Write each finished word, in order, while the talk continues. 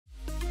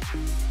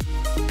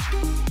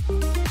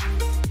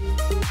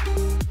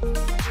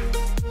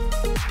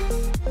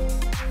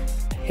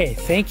Hey,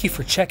 thank you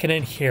for checking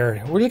in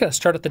here. We're going to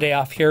start the day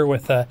off here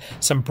with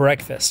some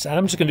breakfast. And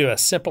I'm just going to do a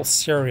simple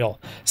cereal.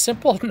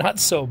 Simple, not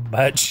so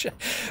much.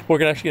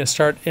 We're actually going to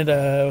start with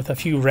a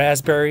few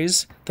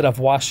raspberries that I've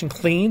washed and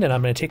cleaned. And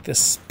I'm going to take this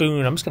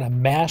spoon. I'm just going to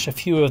mash a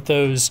few of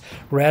those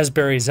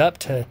raspberries up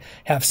to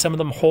have some of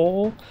them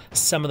whole,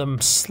 some of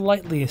them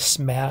slightly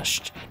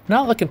smashed.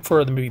 Not looking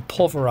for them to be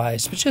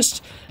pulverized, but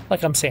just,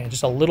 like I'm saying,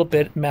 just a little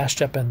bit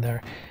mashed up in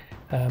there.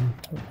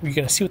 You're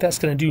going to see what that's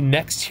going to do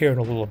next here in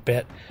a little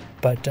bit.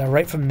 But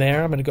right from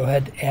there, I'm going to go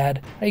ahead and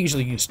add, I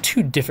usually use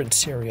 2 different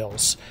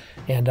cereals.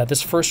 And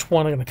this first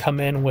one, I'm going to come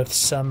in with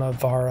some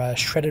of our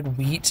shredded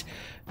wheat.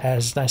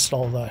 Has nice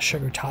little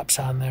sugar tops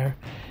on there.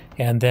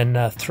 And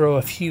then throw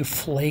a few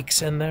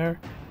flakes in there.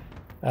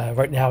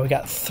 Right now, we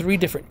got 3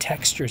 different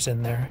textures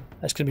in there.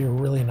 That's going to be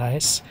really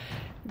nice.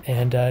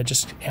 And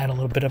just add a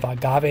little bit of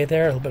agave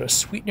there, a little bit of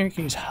sweetener. You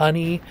can use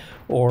honey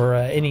or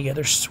any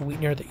other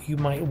sweetener that you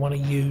might want to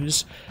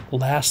use.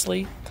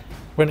 Lastly,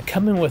 we're going to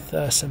come in with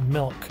some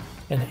milk.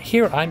 And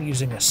here I'm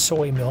using a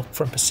soy milk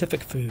from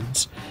Pacific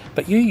Foods,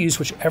 but you use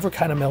whichever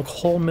kind of milk,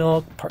 whole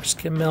milk, part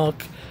skim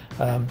milk,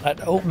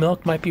 oat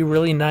milk might be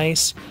really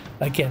nice.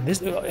 Again,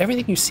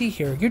 everything you see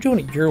here, you're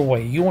doing it your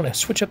way. You want to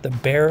switch up the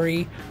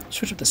berry,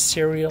 switch up the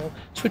cereal,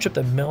 switch up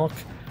the milk,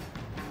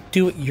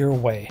 do it your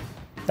way.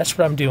 That's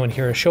what I'm doing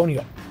here, showing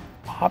you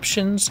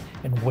options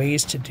and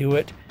ways to do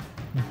it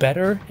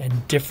better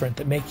and different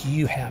that make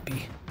you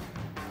happy.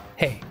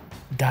 Hey,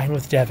 dine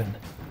with Devin.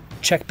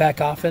 Check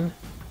back often.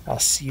 I'll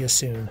see you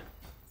soon.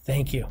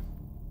 Thank you.